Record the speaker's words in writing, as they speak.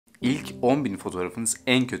İlk 10.000 fotoğrafınız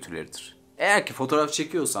en kötüleridir. Eğer ki fotoğraf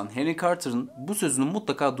çekiyorsan Henry Carter'ın bu sözünü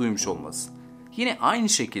mutlaka duymuş olmalısın. Yine aynı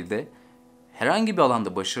şekilde herhangi bir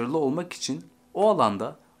alanda başarılı olmak için o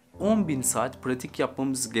alanda 10.000 saat pratik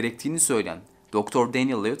yapmamız gerektiğini söyleyen Dr.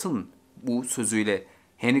 Daniel Levitin'in bu sözüyle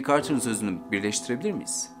Henry Carter'ın sözünü birleştirebilir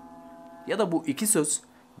miyiz? Ya da bu iki söz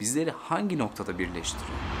bizleri hangi noktada birleştiriyor?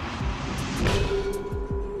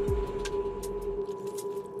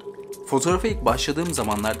 Fotoğrafa ilk başladığım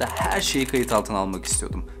zamanlarda her şeyi kayıt altına almak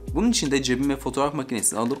istiyordum. Bunun için de cebime fotoğraf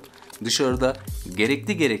makinesini alıp dışarıda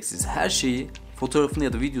gerekli gereksiz her şeyi fotoğrafını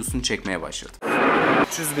ya da videosunu çekmeye başladım.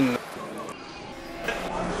 300.000 lira.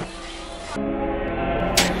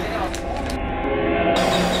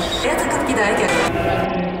 Takıp giderken.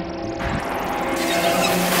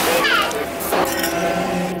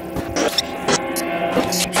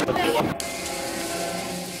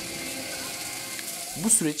 Bu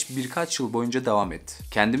süreç birkaç yıl boyunca devam etti.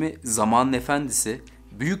 Kendimi zamanın efendisi,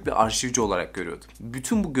 büyük bir arşivci olarak görüyordum.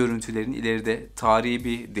 Bütün bu görüntülerin ileride tarihi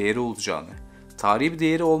bir değeri olacağını, tarihi bir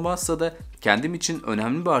değeri olmazsa da kendim için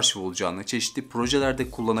önemli bir arşiv olacağını, çeşitli projelerde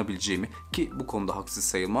kullanabileceğimi, ki bu konuda haksız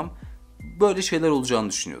sayılmam, böyle şeyler olacağını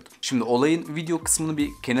düşünüyordum. Şimdi olayın video kısmını bir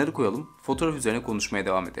kenara koyalım, fotoğraf üzerine konuşmaya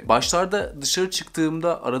devam edelim. Başlarda dışarı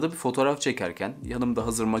çıktığımda arada bir fotoğraf çekerken, yanımda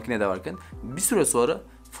hazır makine de varken bir süre sonra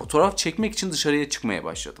fotoğraf çekmek için dışarıya çıkmaya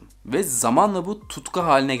başladım. Ve zamanla bu tutku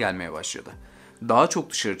haline gelmeye başladı. Daha çok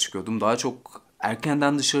dışarı çıkıyordum, daha çok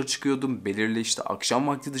erkenden dışarı çıkıyordum, belirli işte akşam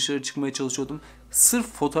vakti dışarı çıkmaya çalışıyordum. Sırf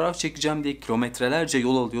fotoğraf çekeceğim diye kilometrelerce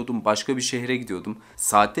yol alıyordum, başka bir şehre gidiyordum.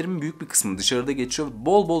 Saatlerimin büyük bir kısmını dışarıda geçiyor,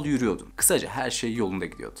 bol bol yürüyordum. Kısaca her şey yolunda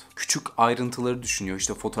gidiyordu. Küçük ayrıntıları düşünüyor,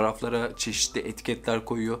 işte fotoğraflara çeşitli etiketler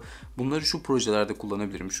koyuyor. Bunları şu projelerde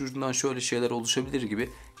kullanabilirim, şuradan şöyle şeyler oluşabilir gibi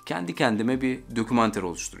kendi kendime bir dokümanter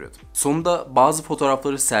oluşturuyordum. Sonunda bazı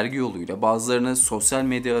fotoğrafları sergi yoluyla, bazılarını sosyal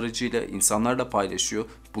medya aracıyla insanlarla paylaşıyor,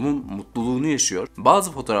 bunun mutluluğunu yaşıyor.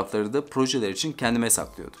 Bazı fotoğrafları da projeler için kendime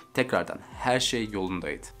saklıyordum. Tekrardan her şey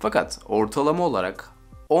yolundaydı. Fakat ortalama olarak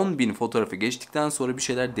 10.000 fotoğrafı geçtikten sonra bir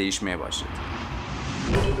şeyler değişmeye başladı.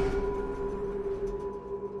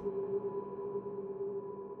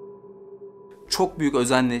 Çok büyük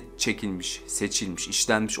özenle çekilmiş, seçilmiş,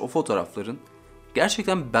 işlenmiş o fotoğrafların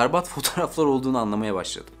gerçekten berbat fotoğraflar olduğunu anlamaya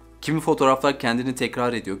başladım. Kimi fotoğraflar kendini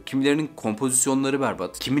tekrar ediyor, kimilerinin kompozisyonları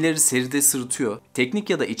berbat, kimileri seride sırıtıyor. Teknik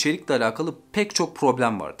ya da içerikle alakalı pek çok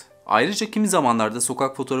problem vardı. Ayrıca kimi zamanlarda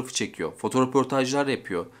sokak fotoğrafı çekiyor, fotoröportajlar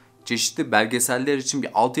yapıyor, çeşitli belgeseller için bir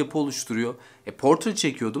altyapı oluşturuyor. Portre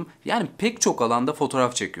çekiyordum, yani pek çok alanda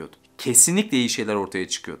fotoğraf çekiyordum. Kesinlikle iyi şeyler ortaya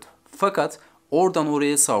çıkıyordu. Fakat oradan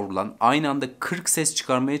oraya savrulan, aynı anda 40 ses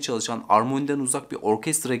çıkarmaya çalışan armoniden uzak bir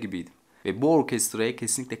orkestra gibiydim. Ve bu orkestraya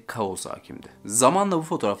kesinlikle kaos hakimdi. Zamanla bu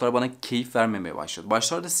fotoğraflar bana keyif vermemeye başladı.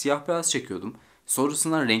 Başlarda siyah beyaz çekiyordum.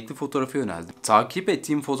 Sonrasında renkli fotoğrafa yöneldim. Takip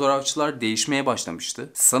ettiğim fotoğrafçılar değişmeye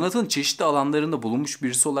başlamıştı. Sanatın çeşitli alanlarında bulunmuş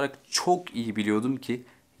birisi olarak çok iyi biliyordum ki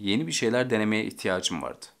yeni bir şeyler denemeye ihtiyacım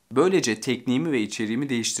vardı. Böylece tekniğimi ve içeriğimi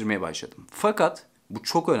değiştirmeye başladım. Fakat bu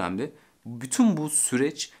çok önemli. Bütün bu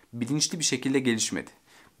süreç bilinçli bir şekilde gelişmedi.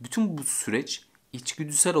 Bütün bu süreç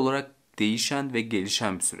içgüdüsel olarak değişen ve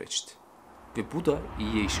gelişen bir süreçti. Ve bu da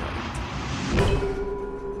iyiye işaretti.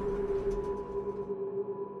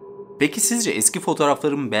 Peki sizce eski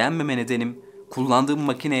fotoğraflarımı beğenmeme nedenim kullandığım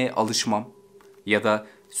makineye alışmam ya da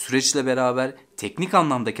süreçle beraber teknik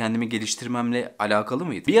anlamda kendimi geliştirmemle alakalı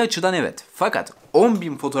mıydı? Bir açıdan evet. Fakat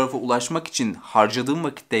 10.000 fotoğrafa ulaşmak için harcadığım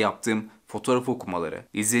vakitte yaptığım fotoğraf okumaları,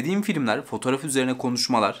 izlediğim filmler, fotoğraf üzerine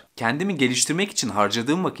konuşmalar, kendimi geliştirmek için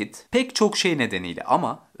harcadığım vakit pek çok şey nedeniyle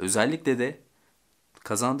ama özellikle de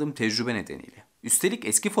kazandığım tecrübe nedeniyle. Üstelik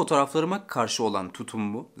eski fotoğraflarıma karşı olan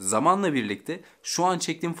tutumumu zamanla birlikte şu an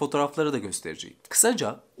çektiğim fotoğrafları da göstereceğim.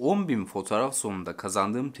 Kısaca 10.000 fotoğraf sonunda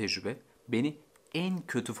kazandığım tecrübe beni en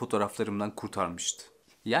kötü fotoğraflarımdan kurtarmıştı.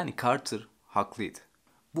 Yani Carter haklıydı.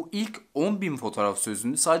 Bu ilk 10.000 fotoğraf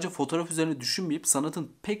sözünü sadece fotoğraf üzerine düşünmeyip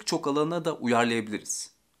sanatın pek çok alanına da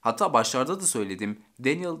uyarlayabiliriz. Hatta başlarda da söylediğim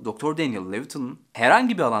Dr. Daniel Levitin'in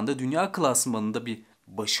herhangi bir alanda dünya klasmanında bir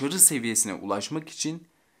başarı seviyesine ulaşmak için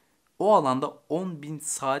o alanda 10.000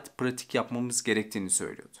 saat pratik yapmamız gerektiğini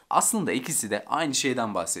söylüyordu. Aslında ikisi de aynı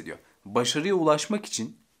şeyden bahsediyor. Başarıya ulaşmak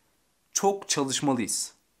için çok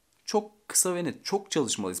çalışmalıyız. Çok kısa ve net, çok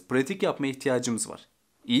çalışmalıyız. Pratik yapmaya ihtiyacımız var.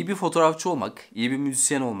 İyi bir fotoğrafçı olmak, iyi bir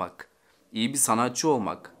müzisyen olmak, iyi bir sanatçı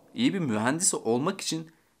olmak, iyi bir mühendis olmak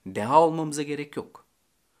için deha olmamıza gerek yok.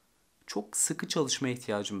 Çok sıkı çalışmaya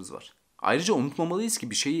ihtiyacımız var. Ayrıca unutmamalıyız ki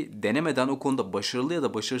bir şeyi denemeden o konuda başarılı ya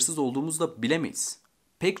da başarısız olduğumuzu da bilemeyiz.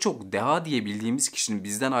 Pek çok deha diye bildiğimiz kişinin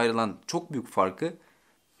bizden ayrılan çok büyük farkı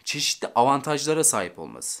çeşitli avantajlara sahip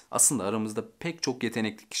olması. Aslında aramızda pek çok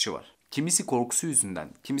yetenekli kişi var. Kimisi korkusu yüzünden,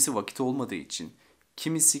 kimisi vakit olmadığı için,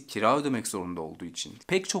 kimisi kira ödemek zorunda olduğu için,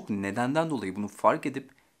 pek çok nedenden dolayı bunu fark edip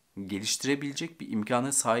geliştirebilecek bir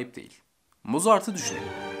imkana sahip değil. Mozart'ı düşünelim.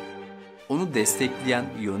 Onu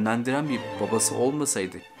destekleyen, yönlendiren bir babası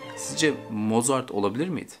olmasaydı sizce Mozart olabilir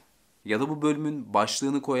miydi? Ya da bu bölümün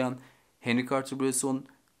başlığını koyan Henry Cartier-Bresson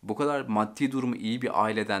bu kadar maddi durumu iyi bir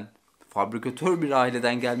aileden, fabrikatör bir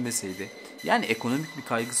aileden gelmeseydi, yani ekonomik bir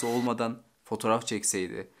kaygısı olmadan fotoğraf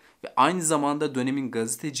çekseydi ve aynı zamanda dönemin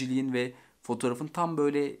gazeteciliğin ve fotoğrafın tam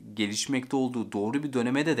böyle gelişmekte olduğu doğru bir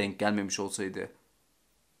döneme de denk gelmemiş olsaydı,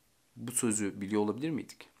 bu sözü biliyor olabilir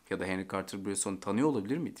miydik? Ya da Henry Cartier-Bresson'u tanıyor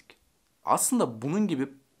olabilir miydik? Aslında bunun gibi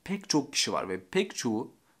pek çok kişi var ve pek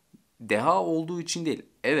çoğu deha olduğu için değil.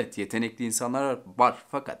 Evet, yetenekli insanlar var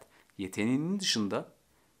fakat yeteneğinin dışında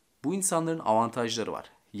bu insanların avantajları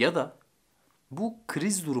var. Ya da bu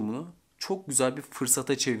kriz durumunu çok güzel bir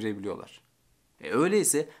fırsata çevirebiliyorlar.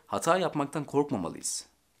 Öyleyse hata yapmaktan korkmamalıyız.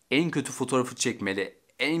 En kötü fotoğrafı çekmeli,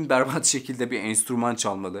 en berbat şekilde bir enstrüman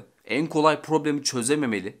çalmalı, en kolay problemi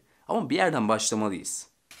çözememeli ama bir yerden başlamalıyız.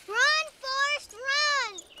 Run, Forrest,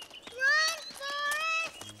 run! Run,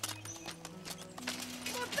 Forrest!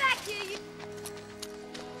 We're back here, you...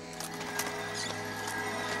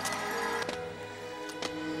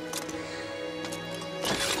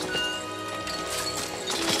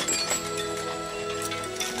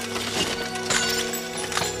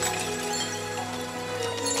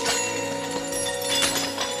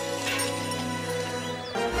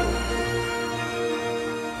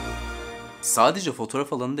 Sadece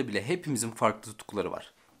fotoğraf alanında bile hepimizin farklı tutkuları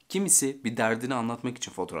var. Kimisi bir derdini anlatmak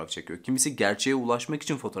için fotoğraf çekiyor. Kimisi gerçeğe ulaşmak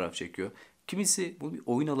için fotoğraf çekiyor. Kimisi bunu bir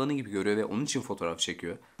oyun alanı gibi görüyor ve onun için fotoğraf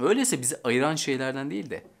çekiyor. Öyleyse bizi ayıran şeylerden değil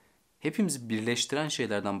de hepimizi birleştiren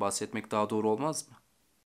şeylerden bahsetmek daha doğru olmaz mı?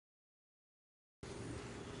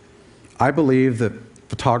 I believe that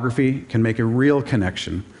photography can make a real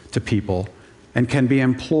connection to people and can be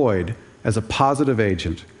employed as a positive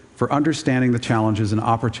agent for understanding the challenges and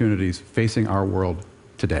opportunities facing our world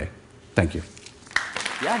today. Thank you.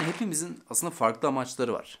 Yani hepimizin aslında farklı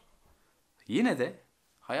amaçları var. Yine de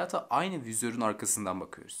hayata aynı vizörün arkasından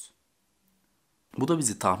bakıyoruz. Bu da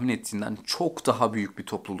bizi tahmin ettiğinden çok daha büyük bir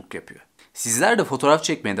topluluk yapıyor. Sizler de fotoğraf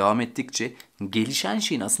çekmeye devam ettikçe gelişen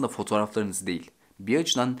şeyin aslında fotoğraflarınız değil, bir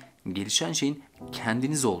açıdan gelişen şeyin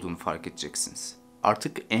kendiniz olduğunu fark edeceksiniz.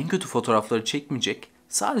 Artık en kötü fotoğrafları çekmeyecek,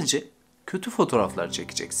 sadece kötü fotoğraflar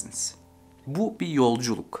çekeceksiniz. Bu bir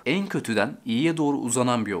yolculuk. En kötüden iyiye doğru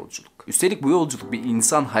uzanan bir yolculuk. Üstelik bu yolculuk bir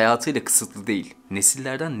insan hayatıyla kısıtlı değil.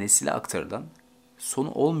 Nesillerden nesile aktarılan,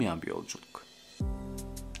 sonu olmayan bir yolculuk.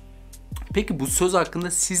 Peki bu söz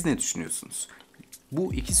hakkında siz ne düşünüyorsunuz?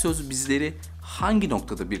 Bu iki söz bizleri hangi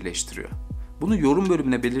noktada birleştiriyor? Bunu yorum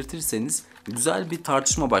bölümüne belirtirseniz güzel bir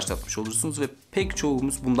tartışma başlatmış olursunuz ve pek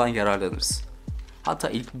çoğumuz bundan yararlanırız. Hatta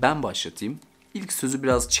ilk ben başlatayım. İlk sözü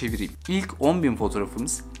biraz çevireyim. İlk 10.000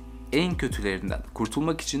 fotoğrafımız en kötülerinden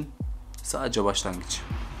kurtulmak için sadece başlangıç.